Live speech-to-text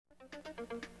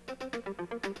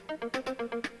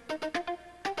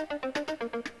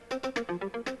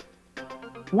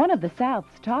One of the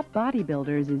South's top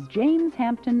bodybuilders is James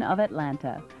Hampton of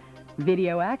Atlanta.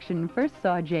 Video Action first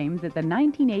saw James at the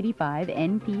 1985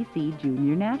 NPC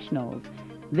Junior Nationals.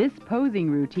 This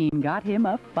posing routine got him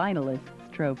a finalist's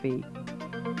trophy.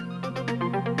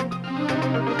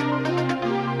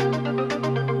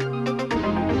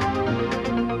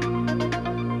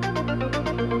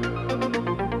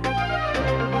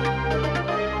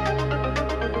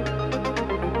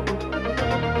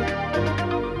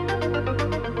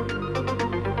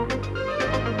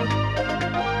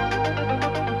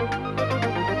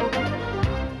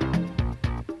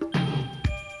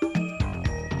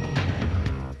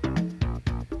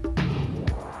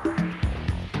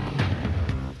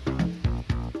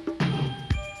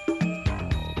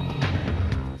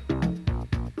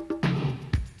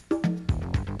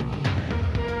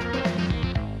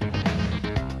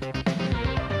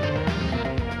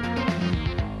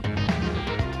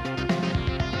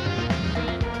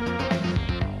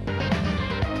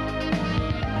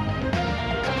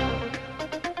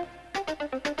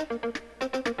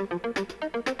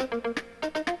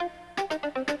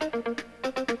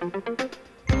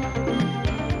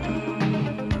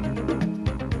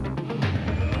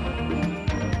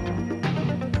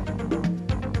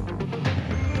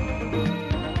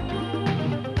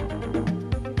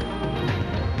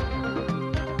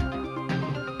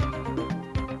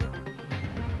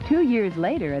 Two years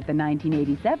later at the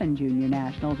 1987 Junior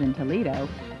Nationals in Toledo,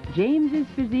 James's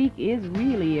physique is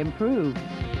really improved.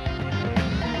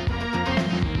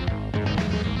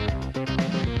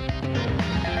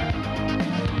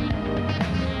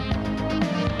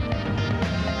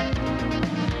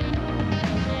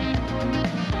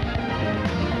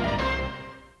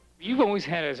 You've always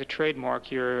had as a trademark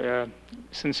your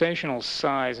sensational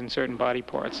size in certain body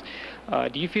parts.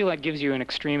 Do you feel that gives you an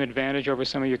extreme advantage over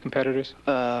some of your competitors?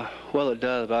 Well, it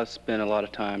does, but I've spent a lot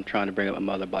of time trying to bring up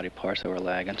my other body parts that were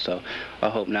lagging, so I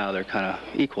hope now they're kind of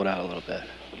equaled out a little bit.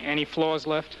 Any flaws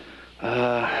left?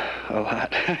 A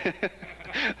lot.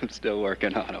 I'm still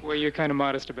working on them. Well, you're kind of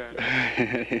modest about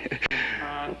it.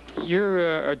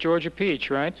 You're a Georgia peach,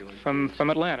 right? From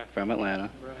Atlanta? From Atlanta.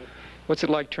 Right. What's it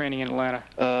like training in Atlanta?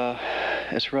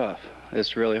 It's rough.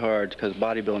 It's really hard because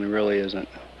bodybuilding really isn't.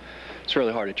 It's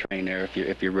really hard to train there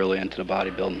if you're really into the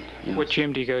bodybuilding. You know. What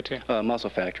gym do you go to? Muscle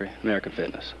Factory, American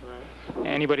Fitness. Right.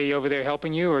 Anybody over there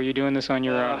helping you, or are you doing this on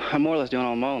your own? I'm more or less doing it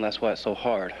on my own. That's why it's so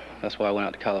hard. That's why I went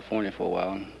out to California for a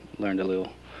while and learned a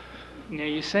little. Now,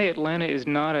 you say Atlanta is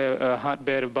not a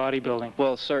hotbed of bodybuilding.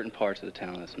 Well, certain parts of the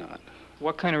town it's not.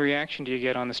 What kind of reaction do you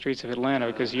get on the streets of Atlanta?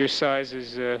 Because your size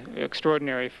is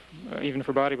extraordinary, even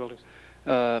for bodybuilders.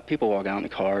 People walk out in the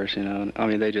cars, you know. I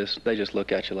mean, they just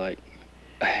look at you like,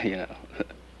 you know,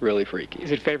 really freaky. Is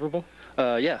it favorable?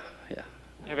 Yeah.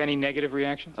 Have any negative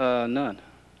reactions? None.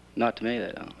 Not to me,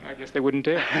 they don't. I guess they wouldn't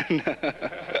dare.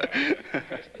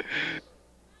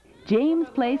 James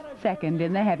placed second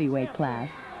in the heavyweight class.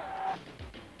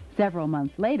 Several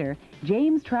months later,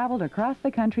 James traveled across the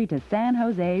country to San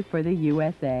Jose for the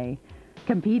USA.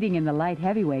 Competing in the light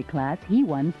heavyweight class, he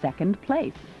won second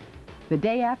place. The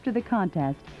day after the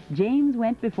contest, James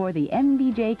went before the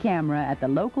MVJ camera at the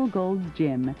local Gold's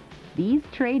Gym. These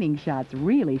training shots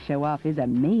really show off his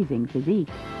amazing physique.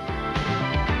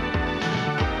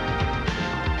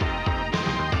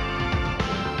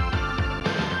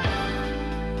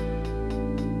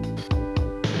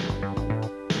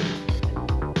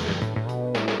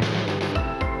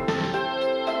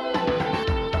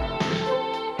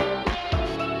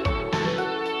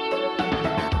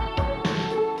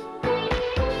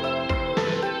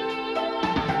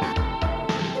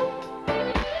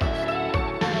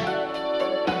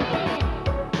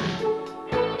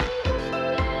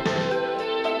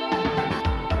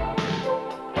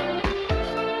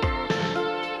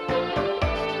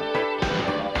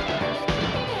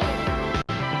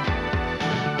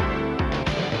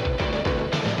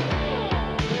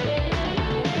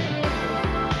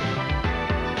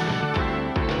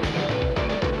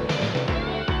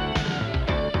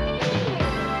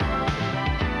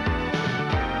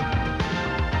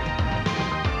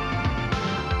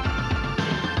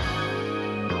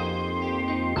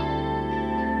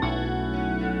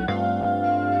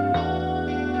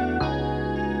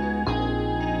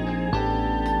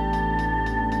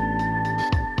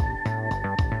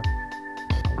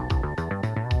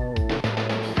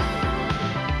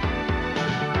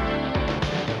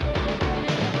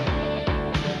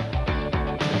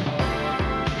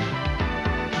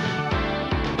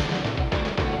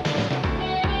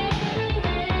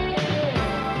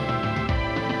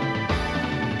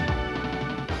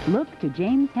 Look to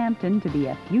James Hampton to be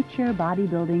a future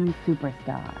bodybuilding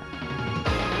superstar.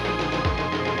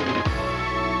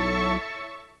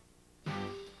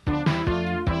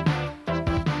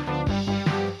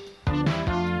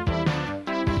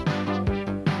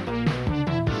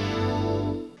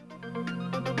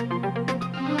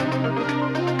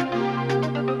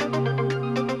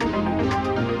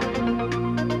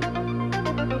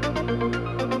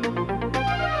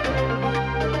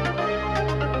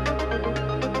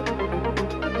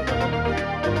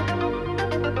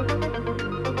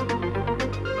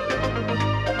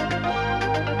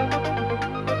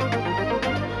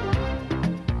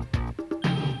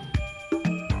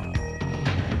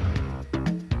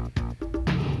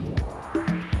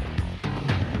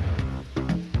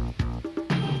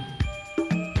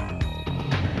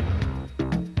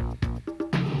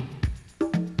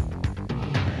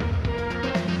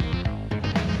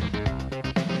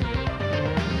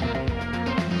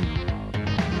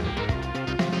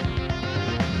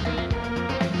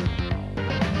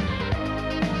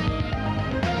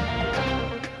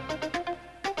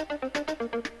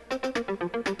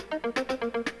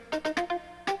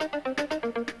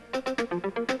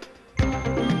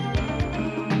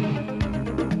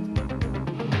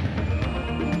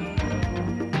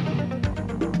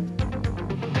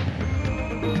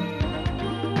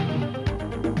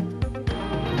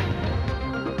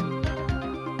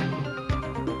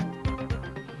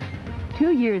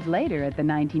 Two years later at the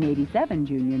 1987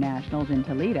 Junior Nationals in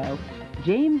Toledo,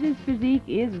 James's physique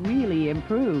is really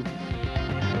improved.